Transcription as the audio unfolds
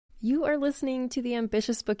You are listening to the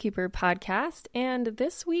Ambitious Bookkeeper Podcast, and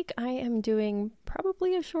this week I am doing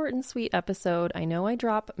probably a short and sweet episode. I know I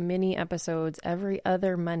drop mini episodes every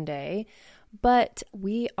other Monday, but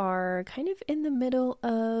we are kind of in the middle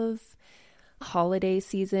of holiday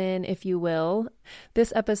season, if you will.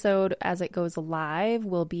 This episode, as it goes live,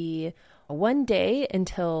 will be one day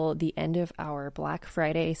until the end of our Black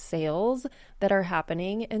Friday sales that are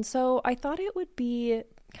happening, and so I thought it would be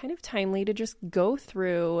kind of timely to just go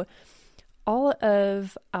through all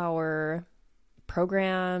of our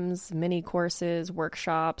programs, mini courses,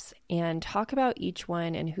 workshops, and talk about each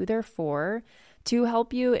one and who they're for to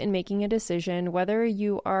help you in making a decision whether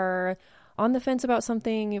you are on the fence about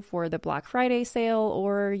something for the Black Friday sale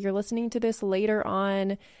or you're listening to this later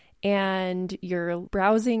on and you're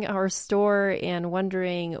browsing our store and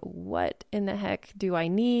wondering, what in the heck do I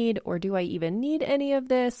need, or do I even need any of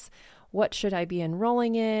this? What should I be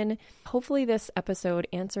enrolling in? Hopefully this episode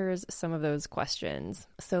answers some of those questions.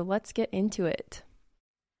 So let's get into it.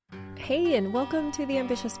 Hey, and welcome to the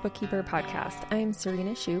Ambitious Bookkeeper Podcast. I'm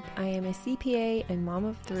Serena Shoup. I am a CPA and mom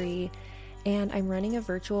of 3, and I'm running a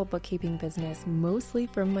virtual bookkeeping business mostly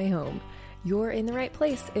from my home. You're in the right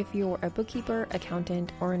place if you're a bookkeeper,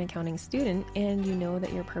 accountant, or an accounting student, and you know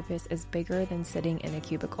that your purpose is bigger than sitting in a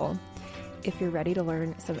cubicle. If you're ready to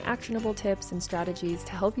learn some actionable tips and strategies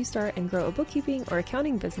to help you start and grow a bookkeeping or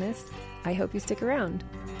accounting business, I hope you stick around.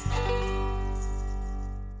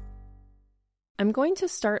 I'm going to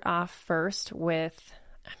start off first with,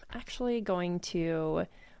 I'm actually going to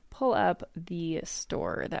pull up the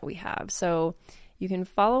store that we have. So you can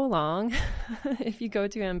follow along if you go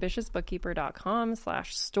to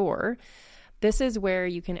ambitiousbookkeeper.com/store. This is where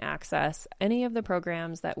you can access any of the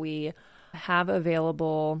programs that we have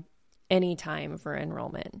available anytime for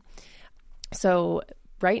enrollment. So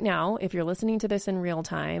right now, if you're listening to this in real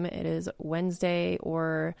time, it is Wednesday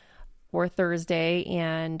or Thursday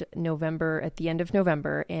and November, at the end of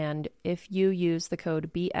November. And if you use the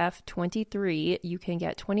code BF23, you can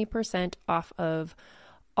get 20% off of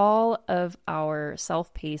all of our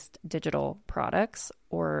self-paced digital products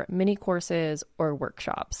or mini courses or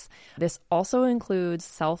workshops. This also includes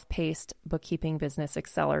self-paced bookkeeping business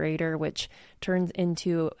accelerator, which turns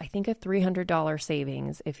into, I think, a $300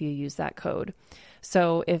 savings if you use that code.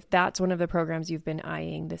 So if that's one of the programs you've been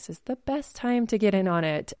eyeing, this is the best time to get in on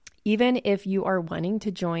it. Even if you are wanting to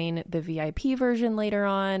join the VIP version later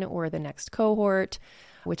on or the next cohort,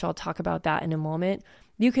 which I'll talk about that in a moment,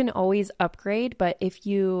 you can always upgrade, but if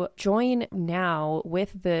you join now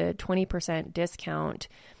with the 20% discount,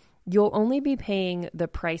 you'll only be paying the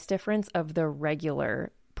price difference of the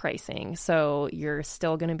regular pricing. So you're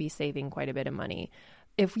still going to be saving quite a bit of money.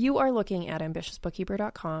 If you are looking at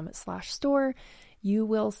ambitiousbookkeeper.com/store, you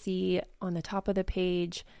will see on the top of the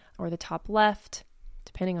page or the top left,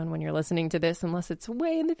 depending on when you're listening to this, unless it's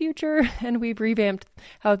way in the future and we've revamped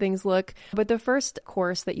how things look. But the first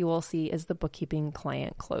course that you will see is the Bookkeeping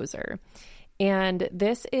Client Closer. And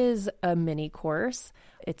this is a mini course.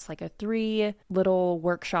 It's like a 3 little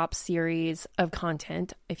workshop series of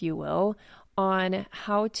content, if you will, on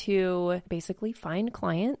how to basically find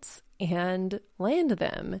clients and land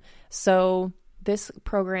them. So this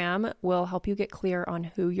program will help you get clear on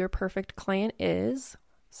who your perfect client is.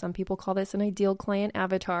 Some people call this an ideal client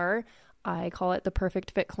avatar. I call it the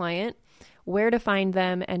perfect fit client, where to find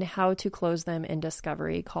them and how to close them in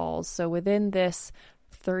discovery calls. So within this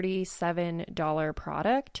 $37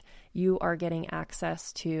 product, you are getting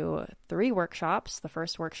access to 3 workshops. The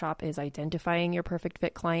first workshop is identifying your perfect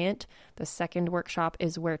fit client. The second workshop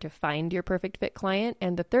is where to find your perfect fit client.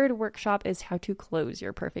 And the third workshop is how to close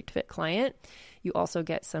your perfect fit client. You also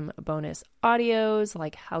get some bonus audios,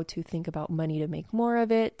 like how to think about money to make more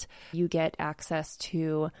of it. You get access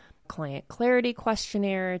to client clarity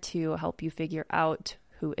questionnaire to help you figure out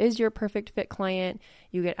who is your perfect fit client.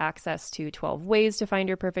 You get access to 12 ways to find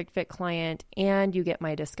your perfect fit client, and you get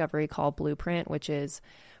my discovery call blueprint, which is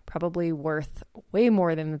probably worth way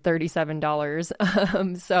more than $37.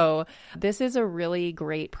 So this is a really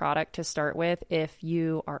great product to start with if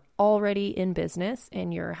you are already in business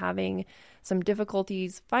and you're having some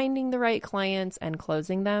difficulties finding the right clients and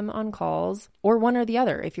closing them on calls, or one or the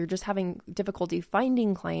other. If you're just having difficulty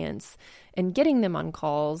finding clients and getting them on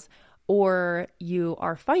calls, or you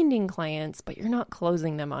are finding clients, but you're not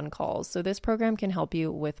closing them on calls. So this program can help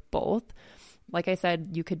you with both. Like I said,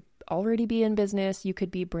 you could already be in business, you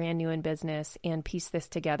could be brand new in business, and piece this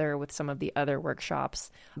together with some of the other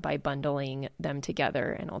workshops by bundling them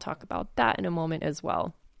together. And I'll talk about that in a moment as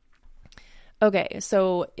well. Okay,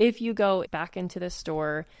 so if you go back into the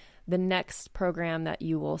store, The next program that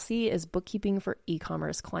you will see is Bookkeeping for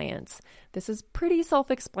E-commerce Clients. This is pretty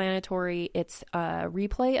self-explanatory. It's a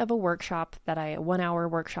replay of a 1-hour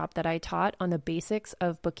workshop that I taught on the basics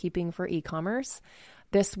of bookkeeping for e-commerce.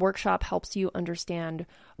 This workshop helps you understand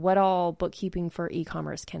what all bookkeeping for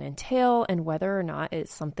e-commerce can entail and whether or not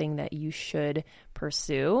it's something that you should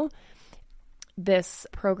pursue. This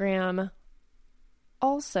program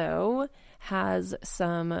also has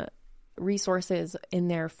some resources in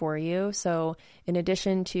there for you. So in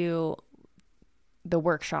addition to the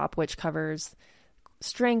workshop, which covers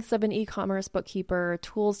strengths of an e-commerce bookkeeper,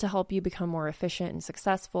 tools to help you become more efficient and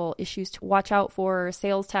successful, issues to watch out for,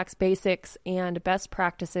 sales tax basics, and best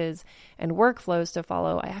practices and workflows to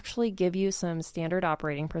follow, I actually give you some standard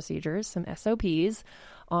operating procedures, some SOPs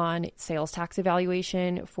on sales tax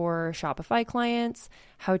evaluation for Shopify clients,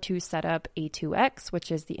 how to set up A2X,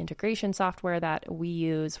 which is the integration software that we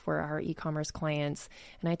use for our e-commerce clients.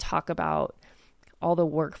 And I talk about all the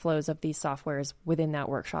workflows of these softwares within that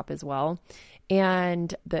workshop as well.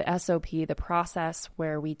 And the SOP, the process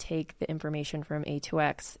where we take the information from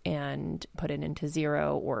A2X and put it into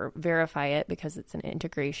Xero or verify it because it's an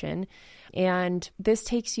integration. And this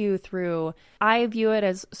takes you through, I view it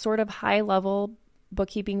as sort of high level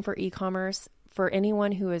bookkeeping for e-commerce for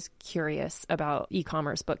anyone who is curious about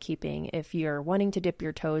e-commerce bookkeeping. If you're wanting to dip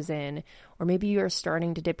your toes in, or maybe you're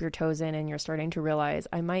starting to dip your toes in and you're starting to realize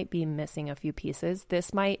I might be missing a few pieces,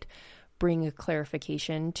 this might bring a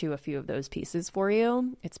clarification to a few of those pieces for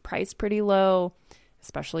you. It's priced pretty low,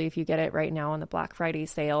 especially if you get it right now on the Black Friday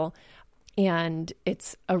sale. And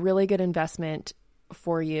it's a really good investment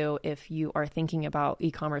for you if you are thinking about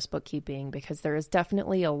e-commerce bookkeeping, because there is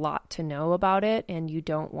definitely a lot to know about it and you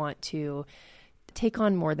don't want to take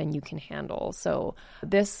on more than you can handle. So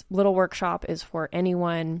this little workshop is for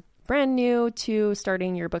anyone brand new to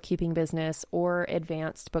starting your bookkeeping business or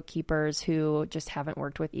advanced bookkeepers who just haven't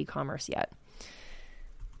worked with e-commerce yet.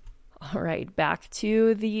 All right, back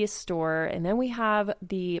to the store. And then we have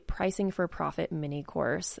the Pricing for Profit mini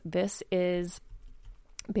course. This is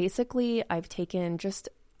basically, I've taken just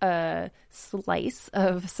a slice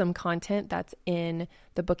of some content that's in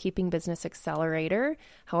the Bookkeeping Business Accelerator.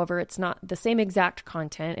 However, it's not the same exact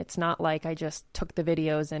content. It's not like I just took the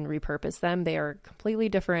videos and repurposed them. They are completely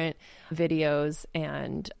different videos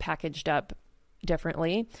and packaged up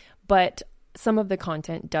differently, but some of the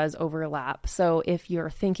content does overlap. So if you're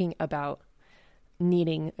thinking about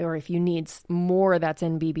needing, or if you need more that's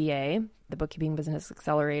in BBA, the Bookkeeping Business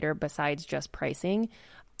Accelerator, besides just pricing,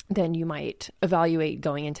 then you might evaluate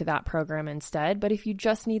going into that program instead. But if you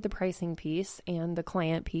just need the pricing piece and the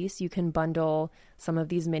client piece, you can bundle some of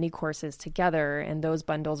these mini courses together, and those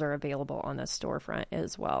bundles are available on the storefront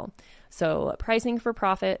as well. So Pricing for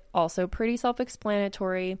Profit, also pretty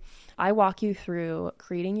self-explanatory. I walk you through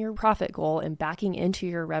creating your profit goal and backing into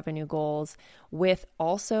your revenue goals with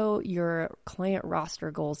also your client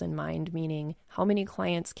roster goals in mind, meaning how many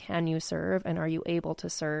clients can you serve and are you able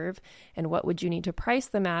to serve, and what would you need to price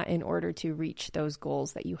them at in order to reach those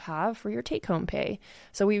goals that you have for your take-home pay.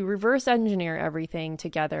 So we reverse engineer everything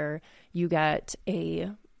together. You get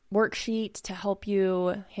a worksheet to help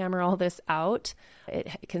you hammer all this out. It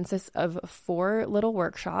consists of 4 little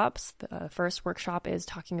workshops. The first workshop is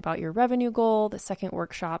talking about your revenue goal. The second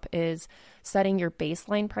workshop is setting your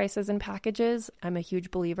baseline prices and packages. I'm a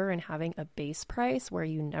huge believer in having a base price where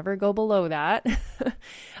you never go below that.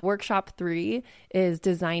 Workshop 3 is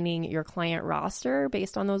designing your client roster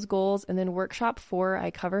based on those goals. And then workshop 4,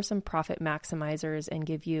 I cover some profit maximizers and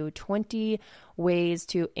give you 20 ways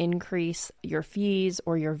to increase your fees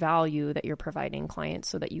or your value that you're providing clients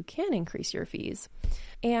so that you can increase your fees.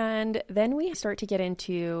 And then we start to get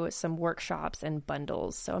into some workshops and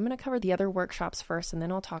bundles. So I'm going to cover the other workshops first, and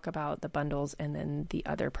then I'll talk about the bundles and then the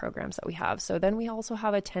other programs that we have. So then we also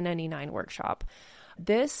have a 1099 workshop.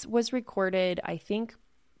 This was recorded, I think,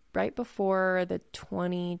 right before the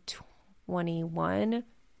 2021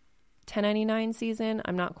 1099 season.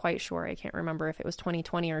 I'm not quite sure. I can't remember if it was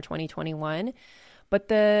 2020 or 2021. But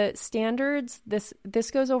the standards,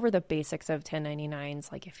 this goes over the basics of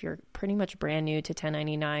 1099s. Like if you're pretty much brand new to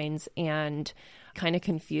 1099s and kind of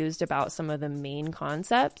confused about some of the main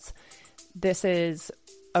concepts, this is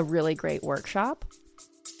a really great workshop.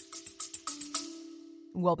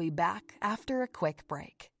 We'll be back after a quick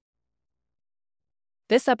break.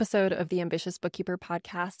 This episode of the Ambitious Bookkeeper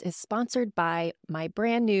Podcast is sponsored by my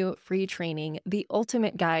brand new free training, The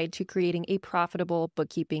Ultimate Guide to Creating a Profitable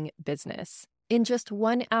Bookkeeping Business. In just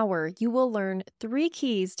 1 hour, you will learn 3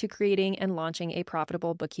 keys to creating and launching a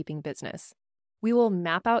profitable bookkeeping business. We will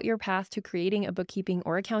map out your path to creating a bookkeeping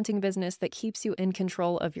or accounting business that keeps you in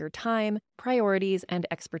control of your time, priorities, and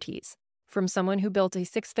expertise. From someone who built a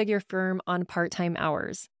six-figure firm on part-time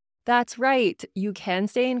hours. That's right. You can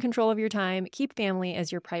stay in control of your time, keep family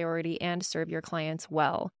as your priority, and serve your clients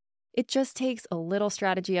well. It just takes a little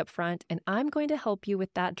strategy up front, and I'm going to help you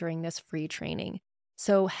with that during this free training.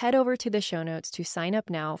 So head over to the show notes to sign up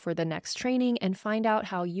now for the next training and find out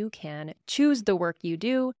how you can choose the work you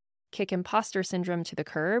do, kick imposter syndrome to the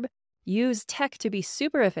curb, use tech to be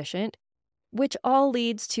super efficient, which all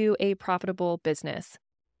leads to a profitable business.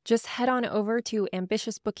 Just head on over to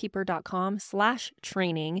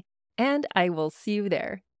ambitiousbookkeeper.com/training, and I will see you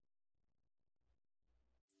there.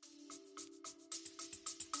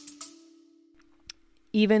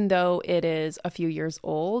 Even though it is a few years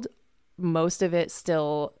old, most of it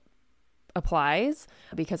still applies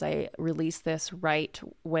because I released this right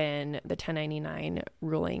when the 1099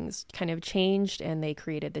 rulings kind of changed and they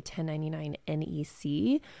created the 1099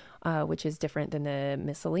 NEC, which is different than the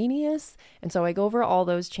miscellaneous. And so I go over all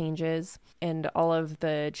those changes and all of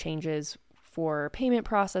the changes for payment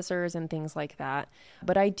processors and things like that.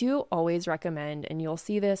 But I do always recommend, and you'll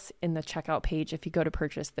see this in the checkout page if you go to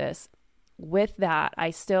purchase this, with that, I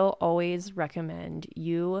still always recommend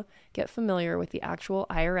you get familiar with the actual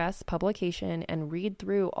IRS publication and read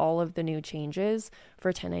through all of the new changes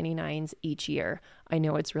for 1099s each year. I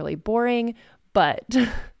know it's really boring, but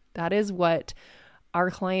that is what our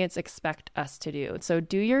clients expect us to do. So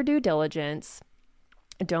do your due diligence.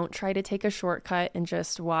 Don't try to take a shortcut and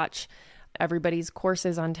just watch everybody's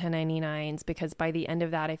courses on 1099s, because by the end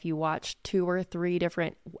of that, if you watch 2 or 3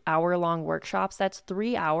 different hour-long workshops, that's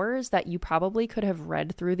 3 hours that you probably could have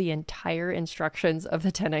read through the entire instructions of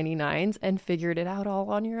the 1099s and figured it out all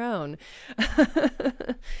on your own.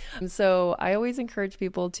 So I always encourage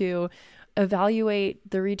people to evaluate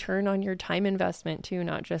the return on your time investment too,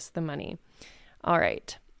 not just the money. All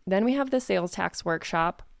right. Then we have the sales tax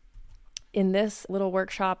workshop. In this little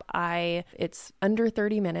workshop, it's under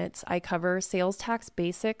 30 minutes. I cover sales tax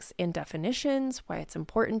basics and definitions, why it's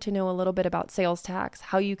important to know a little bit about sales tax,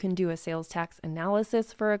 how you can do a sales tax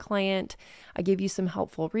analysis for a client. I give you some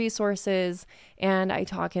helpful resources, and I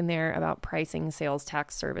talk in there about pricing sales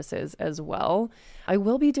tax services as well. I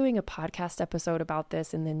will be doing a podcast episode about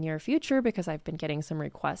this in the near future because I've been getting some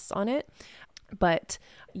requests on it. But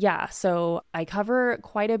yeah, so I cover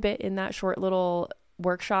quite a bit in that short little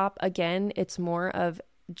workshop. Again, it's more of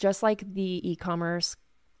just like the e-commerce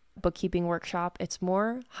bookkeeping workshop. It's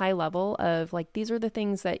more high level of like, these are the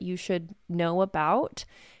things that you should know about.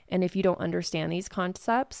 And if you don't understand these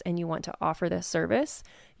concepts and you want to offer this service,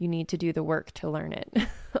 you need to do the work to learn it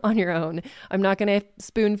on your own. I'm not going to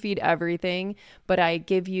spoon feed everything, but I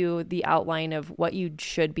give you the outline of what you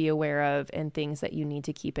should be aware of and things that you need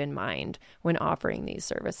to keep in mind when offering these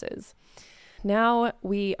services. Now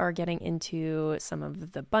we are getting into some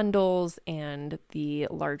of the bundles and the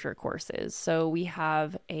larger courses. So we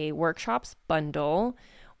have a workshops bundle,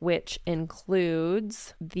 which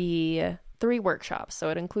includes the 3 workshops.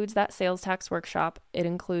 So it includes that sales tax workshop, it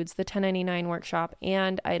includes the 1099 workshop,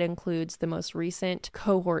 and it includes the most recent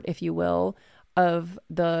cohort, if you will, of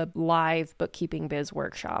the live bookkeeping biz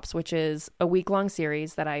workshops, which is a week-long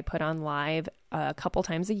series that I put on live a couple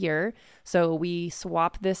times a year. So we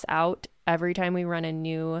swap this out every time we run a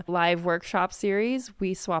new live workshop series.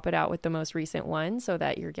 We swap it out with the most recent one so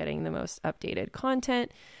that you're getting the most updated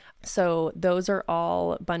content. So those are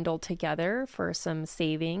all bundled together for some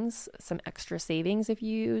savings, some extra savings if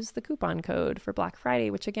you use the coupon code for Black Friday,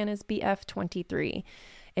 which again is BF23.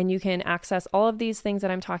 And you can access all of these things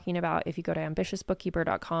that I'm talking about if you go to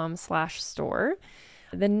ambitiousbookkeeper.com/store.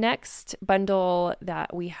 The next bundle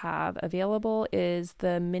that we have available is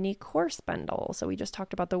the mini course bundle. So we just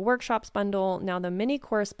talked about the workshops bundle. Now the mini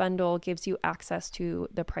course bundle gives you access to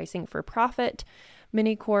the pricing for profit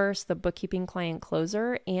mini course, the bookkeeping client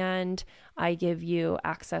closer, and I give you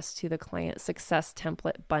access to the client success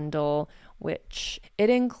template bundle, which it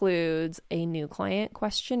includes a new client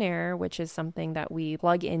questionnaire, which is something that we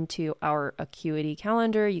plug into our Acuity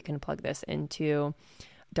calendar. You can plug this into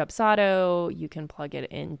Dubsado, you can plug it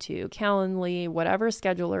into Calendly, whatever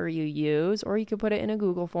scheduler you use, or you could put it in a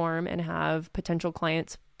Google form and have potential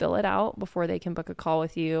clients fill it out before they can book a call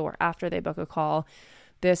with you or after they book a call.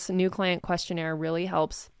 This new client questionnaire really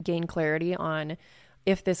helps gain clarity on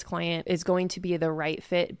if this client is going to be the right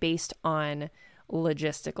fit based on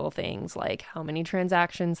logistical things like how many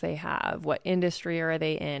transactions they have, what industry are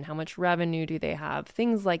they in, how much revenue do they have,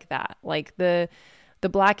 things like that. Like the the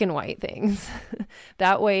black and white things.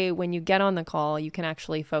 That way, when you get on the call, you can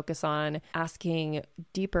actually focus on asking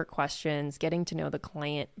deeper questions, getting to know the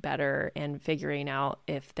client better, and figuring out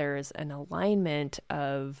if there's an alignment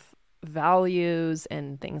of values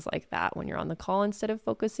and things like that when you're on the call, instead of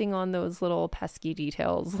focusing on those little pesky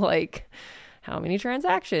details like how many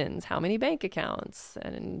transactions, how many bank accounts,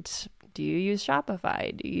 and do you use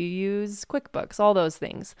Shopify? Do you use QuickBooks? All those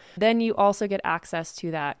things. Then you also get access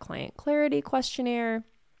to that client clarity questionnaire.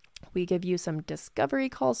 We give you some discovery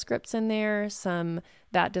call scripts in there,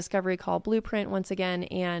 that discovery call blueprint once again,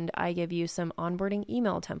 and I give you some onboarding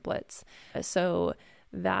email templates. So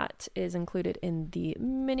that is included in the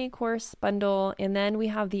mini course bundle. And then we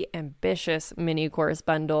have the ambitious mini course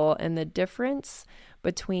bundle, and the difference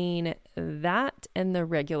between that and the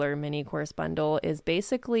regular mini course bundle is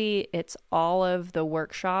basically it's all of the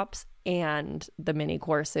workshops and the mini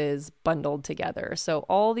courses bundled together. So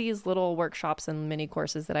all these little workshops and mini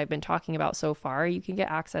courses that I've been talking about so far, you can get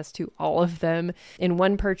access to all of them in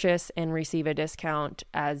one purchase and receive a discount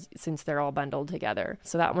since they're all bundled together.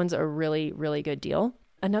 So that one's a really, really good deal.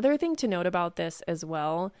 Another thing to note about this as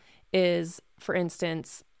well is, for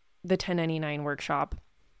instance, the 1099 workshop.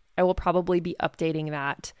 I will probably be updating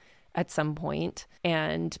that at some point,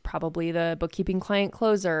 and probably the bookkeeping client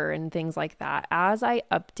closer and things like that. As I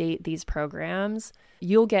update these programs,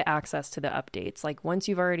 you'll get access to the updates. Like once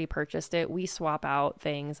you've already purchased it, we swap out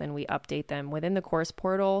things and we update them within the course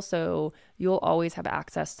portal. So you'll always have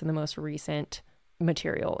access to the most recent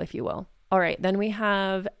material, if you will. All right, then we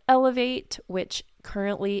have Elevate, which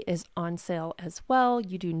currently is on sale as well.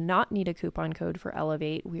 You do not need a coupon code for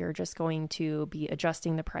Elevate. We are just going to be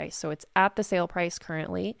adjusting the price. So it's at the sale price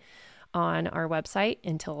currently on our website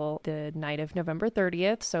until the night of November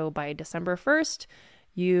 30th. So by December 1st,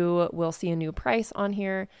 you will see a new price on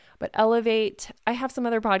here. But Elevate, I have some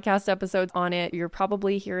other podcast episodes on it. You're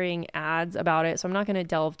probably hearing ads about it, so I'm not going to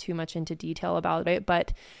delve too much into detail about it.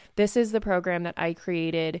 But this is the program that I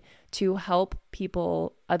created to help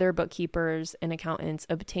people, other bookkeepers and accountants,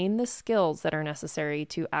 obtain the skills that are necessary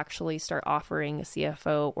to actually start offering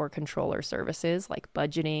CFO or controller services like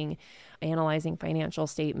budgeting, analyzing financial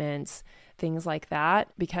statements, things like that.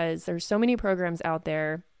 Because there's so many programs out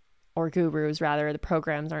there, or gurus rather, the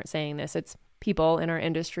programs aren't saying this. It's people in our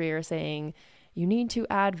industry are saying, you need to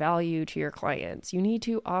add value to your clients. You need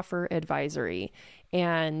to offer advisory.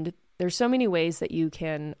 And there's so many ways that you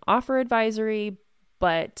can offer advisory,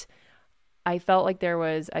 but I felt like there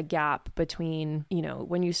was a gap between,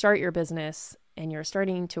 when you start your business and you're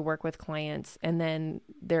starting to work with clients, and then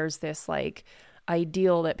there's this like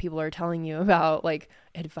ideal that people are telling you about, like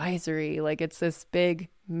advisory, like it's this big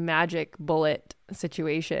magic bullet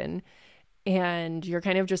situation. And you're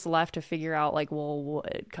kind of just left to figure out like, well,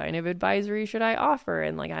 what kind of advisory should I offer?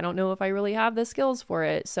 And like, I don't know if I really have the skills for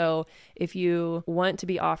it. So if you want to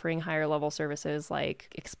be offering higher level services like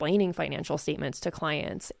explaining financial statements to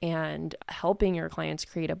clients and helping your clients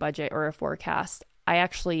create a budget or a forecast, I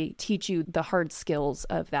actually teach you the hard skills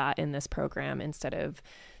of that in this program instead of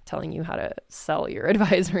telling you how to sell your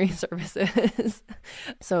advisory services.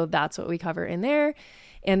 So that's what we cover in there.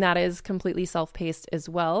 And that is completely self-paced as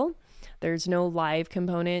well. There's no live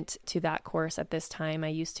component to that course at this time. I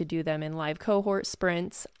used to do them in live cohort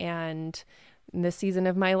sprints, and in this season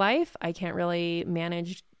of my life, I can't really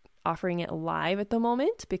manage offering it live at the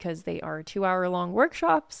moment because they are 2-hour-long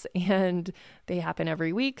workshops and they happen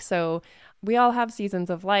every week. So we all have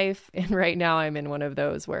seasons of life, and right now I'm in one of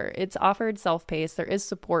those where it's offered self-paced. There is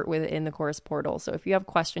support within the course portal. So if you have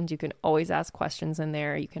questions, you can always ask questions in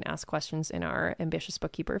there. You can ask questions in our Ambitious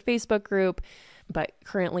Bookkeeper Facebook group, but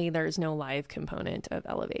currently there's no live component of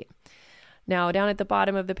Elevate. Now, down at the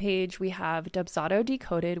bottom of the page, we have Dubsado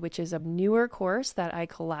Decoded, which is a newer course that I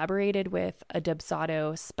collaborated with a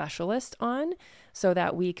Dubsado specialist on so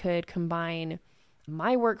that we could combine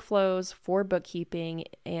my workflows for bookkeeping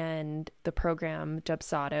and the program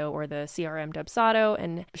Dubsado, or the CRM Dubsado.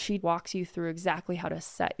 And she walks you through exactly how to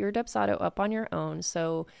set your Dubsado up on your own.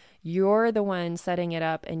 So you're the one setting it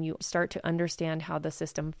up and you start to understand how the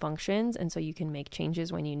system functions. And so you can make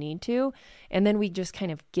changes when you need to. And then we just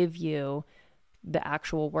kind of give you the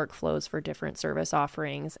actual workflows for different service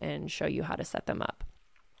offerings and show you how to set them up.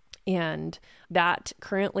 And that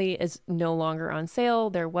currently is no longer on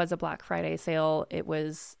sale. There was a Black Friday sale.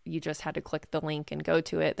 You just had to click the link and go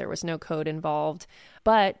to it. There was no code involved.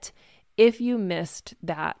 But if you missed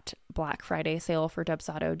that Black Friday sale for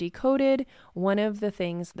Dubsado Decoded, one of the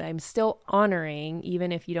things that I'm still honoring,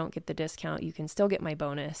 even if you don't get the discount, you can still get my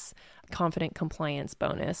bonus, Confident Compliance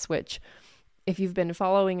bonus, which If you've been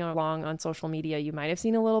following along on social media, you might have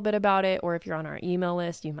seen a little bit about it, or if you're on our email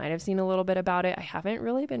list, you might have seen a little bit about it. I haven't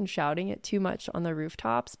really been shouting it too much on the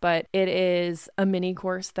rooftops, but it is a mini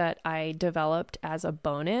course that I developed as a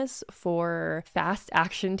bonus for fast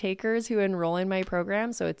action takers who enroll in my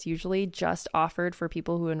program. So it's usually just offered for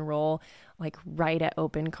people who enroll like right at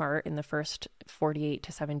open cart in the first 48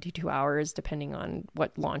 to 72 hours, depending on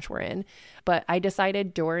what launch we're in. But I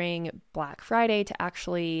decided during Black Friday to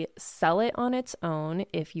actually sell it on its own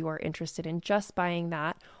if you are interested in just buying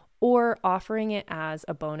that, or offering it as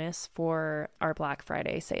a bonus for our Black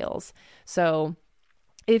Friday sales. So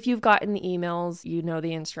if you've gotten the emails, you know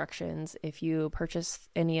the instructions. If you purchase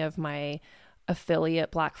any of my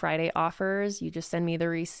affiliate Black Friday offers, you just send me the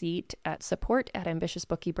receipt at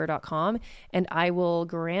support@ambitiousbookkeeper.com, and I will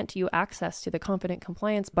grant you access to the Confident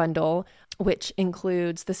Compliance Bundle, which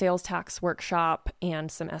includes the sales tax workshop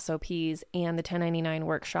and some SOPs, and the 1099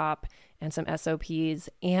 workshop and some SOPs.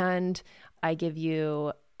 And I give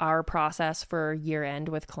you our process for year end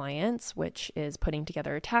with clients, which is putting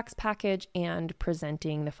together a tax package and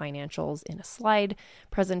presenting the financials in a slide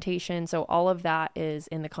presentation. So all of that is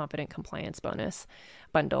in the Confident Compliance bonus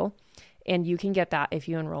bundle. And you can get that if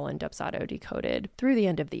you enroll in Dubsado Decoded through the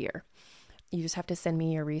end of the year. You just have to send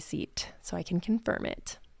me your receipt so I can confirm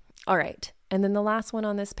it. All right. And then the last one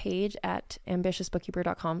on this page at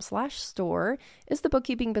ambitiousbookkeeper.com/store is the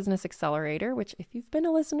Bookkeeping Business Accelerator, which if you've been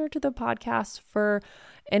a listener to the podcast for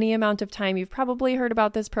any amount of time, you've probably heard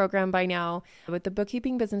about this program by now. But the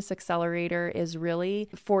Bookkeeping Business Accelerator is really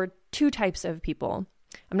for two types of people.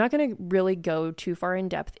 I'm not going to really go too far in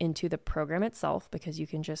depth into the program itself because you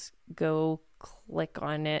can just go click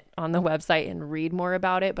on it on the website and read more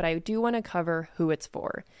about it. But I do want to cover who it's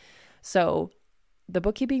for. So the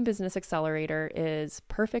Bookkeeping Business Accelerator is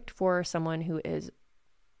perfect for someone who is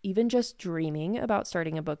even just dreaming about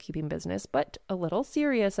starting a bookkeeping business, but a little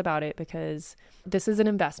serious about it because this is an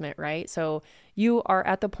investment, right? So you are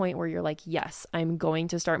at the point where you're like, yes, I'm going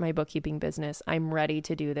to start my bookkeeping business. I'm ready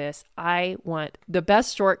to do this. I want the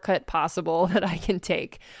best shortcut possible that I can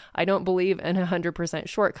take. I don't believe in 100%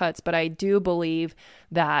 shortcuts, but I do believe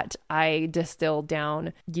that I distilled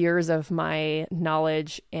down years of my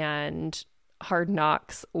knowledge and hard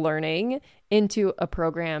knocks learning into a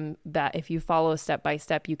program that if you follow step by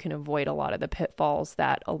step, you can avoid a lot of the pitfalls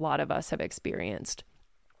that a lot of us have experienced.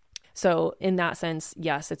 So in that sense,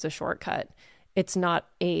 yes, it's a shortcut. It's not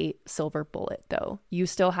a silver bullet though. You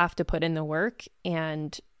still have to put in the work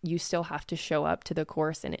and you still have to show up to the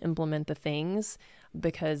course and implement the things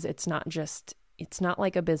because it's not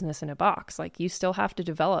like a business in a box. Like you still have to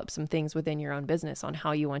develop some things within your own business on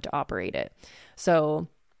how you want to operate it. So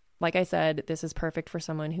like I said, this is perfect for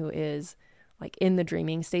someone who is like in the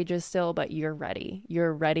dreaming stages still, but you're ready.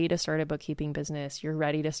 You're ready to start a bookkeeping business. You're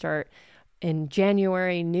ready to start in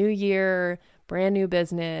January, new year, brand new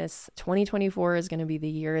business. 2024 is going to be the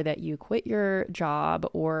year that you quit your job,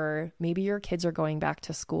 or maybe your kids are going back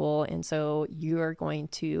to school. And so you're going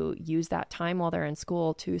to use that time while they're in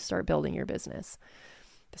school to start building your business.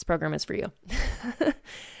 This program is for you.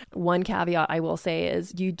 One caveat I will say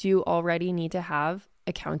is you do already need to have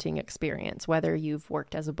accounting experience, whether you've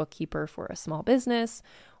worked as a bookkeeper for a small business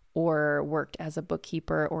or worked as a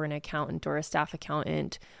bookkeeper or an accountant or a staff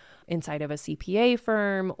accountant inside of a CPA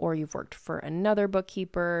firm, or you've worked for another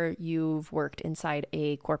bookkeeper, you've worked inside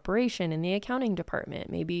a corporation in the accounting department.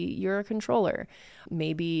 Maybe you're a controller.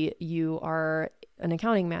 Maybe you are an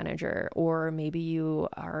accounting manager, or maybe you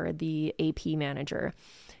are the AP manager.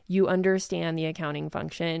 You understand the accounting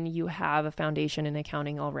function. You have a foundation in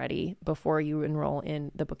accounting already before you enroll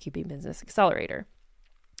in the Bookkeeping Business Accelerator.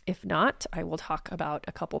 If not, I will talk about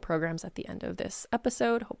a couple programs at the end of this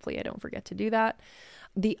episode. Hopefully I don't forget to do that.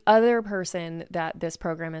 The other person that this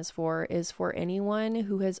program is for anyone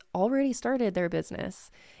who has already started their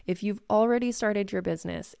business. If you've already started your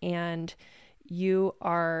business and you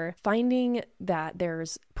are finding that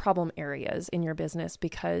there's problem areas in your business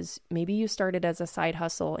because maybe you started as a side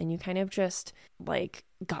hustle and you kind of just like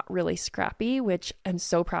got really scrappy, which I'm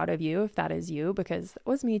so proud of you if that is you, because that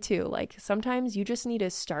was me too. Like sometimes you just need to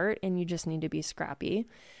start and you just need to be scrappy.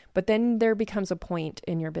 But then there becomes a point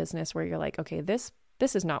in your business where you're like, okay, this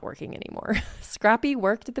is not working anymore. Scrappy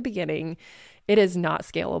worked at the beginning. It is not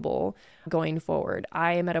scalable going forward.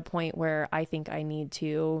 I am at a point where I think I need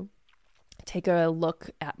to take a look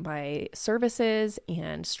at my services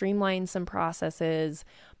and streamline some processes.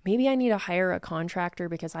 Maybe I need to hire a contractor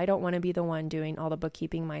because I don't want to be the one doing all the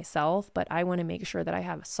bookkeeping myself, but I want to make sure that I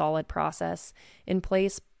have a solid process in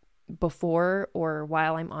place before or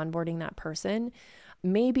while I'm onboarding that person.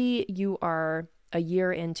 Maybe you are a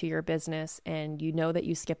year into your business and you know that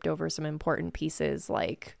you skipped over some important pieces,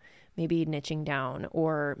 like maybe niching down,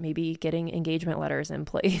 or maybe getting engagement letters in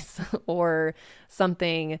place, or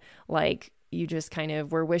something like you just kind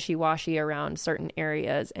of were wishy-washy around certain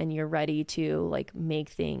areas and you're ready to like make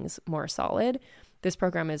things more solid, this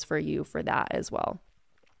program is for you for that as well.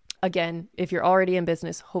 Again, if you're already in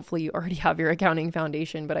business, hopefully you already have your accounting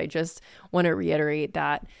foundation, but I just want to reiterate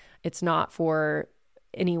that it's not for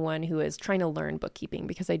anyone who is trying to learn bookkeeping,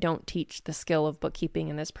 because I don't teach the skill of bookkeeping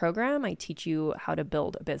in this program. I teach you how to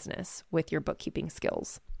build a business with your bookkeeping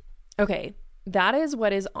skills. Okay, that is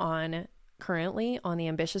what is on currently on the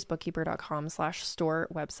ambitiousbookkeeper.com/store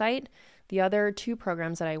website. The other two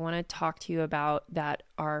programs that I want to talk to you about that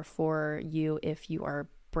are for you if you are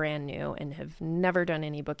brand new and have never done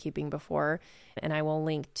any bookkeeping before, and I will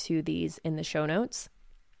link to these in the show notes,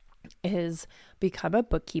 is Become a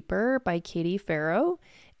Bookkeeper by Katie Farrow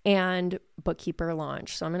and Bookkeeper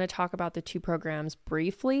Launch. So I'm going to talk about the two programs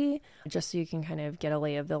briefly, just so you can kind of get a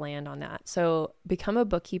lay of the land on that. So Become a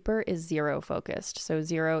Bookkeeper is Xero focused. So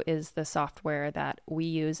Xero is the software that we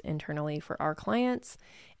use internally for our clients.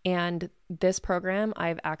 And this program,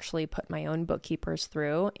 I've actually put my own bookkeepers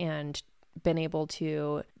through and been able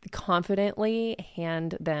to confidently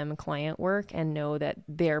hand them client work and know that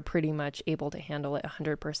they're pretty much able to handle it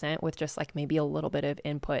 100% with just like maybe a little bit of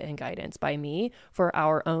input and guidance by me for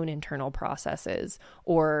our own internal processes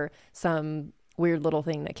or some weird little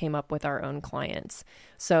thing that came up with our own clients.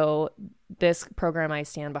 So this program I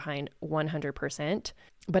stand behind 100%.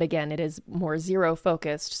 But again, it is more Xero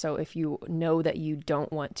focused. So if you know that you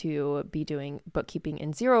don't want to be doing bookkeeping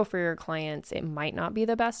in Xero for your clients, it might not be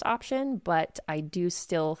the best option. But I do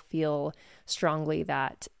still feel strongly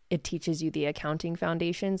that it teaches you the accounting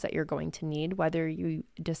foundations that you're going to need, whether you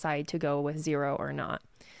decide to go with Xero or not.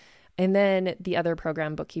 And then the other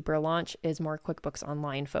program, Bookkeeper Launch, is more QuickBooks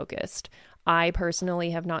Online focused. I personally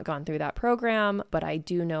have not gone through that program, but I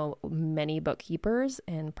do know many bookkeepers,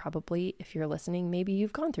 and probably if you're listening, maybe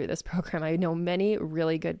you've gone through this program. I know many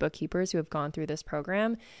really good bookkeepers who have gone through this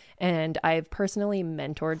program, and I've personally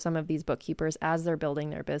mentored some of these bookkeepers as they're building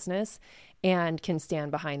their business and can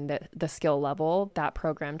stand behind the skill level that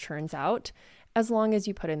program churns out as long as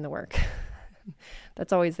you put in the work.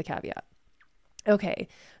 That's always the caveat. Okay,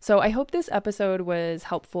 so I hope this episode was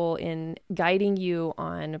helpful in guiding you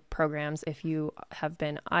on programs if you have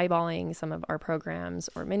been eyeballing some of our programs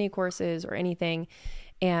or mini courses or anything,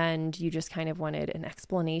 and you just kind of wanted an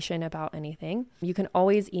explanation about anything. You can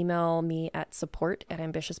always email me at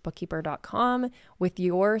support@ambitiousbookkeeper.com with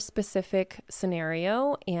your specific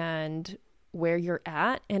scenario and where you're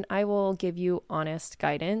at, and I will give you honest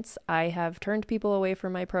guidance. I have turned people away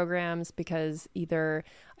from my programs because either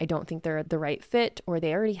I don't think they're the right fit or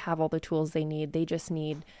they already have all the tools they need. They just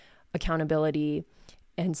need accountability.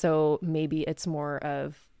 And so maybe it's more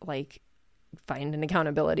of like, find an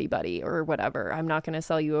accountability buddy or whatever. I'm not going to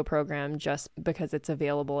sell you a program just because it's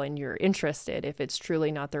available and you're interested. If it's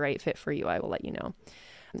truly not the right fit for you, I will let you know.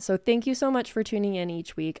 So thank you so much for tuning in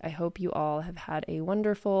each week. I hope you all have had a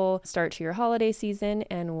wonderful start to your holiday season,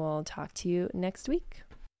 and we'll talk to you next week.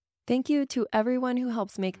 Thank you to everyone who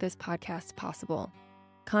helps make this podcast possible.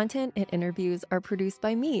 Content and interviews are produced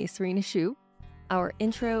by me, Serena Shu. Our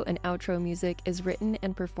intro and outro music is written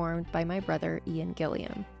and performed by my brother, Ian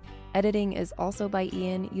Gilliam. Editing is also by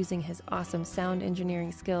Ian using his awesome sound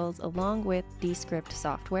engineering skills along with Descript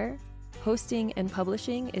software. Hosting and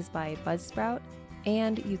publishing is by Buzzsprout.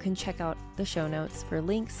 And you can check out the show notes for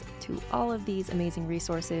links to all of these amazing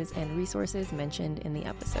resources and resources mentioned in the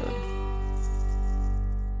episode.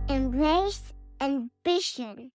 Embrace ambition.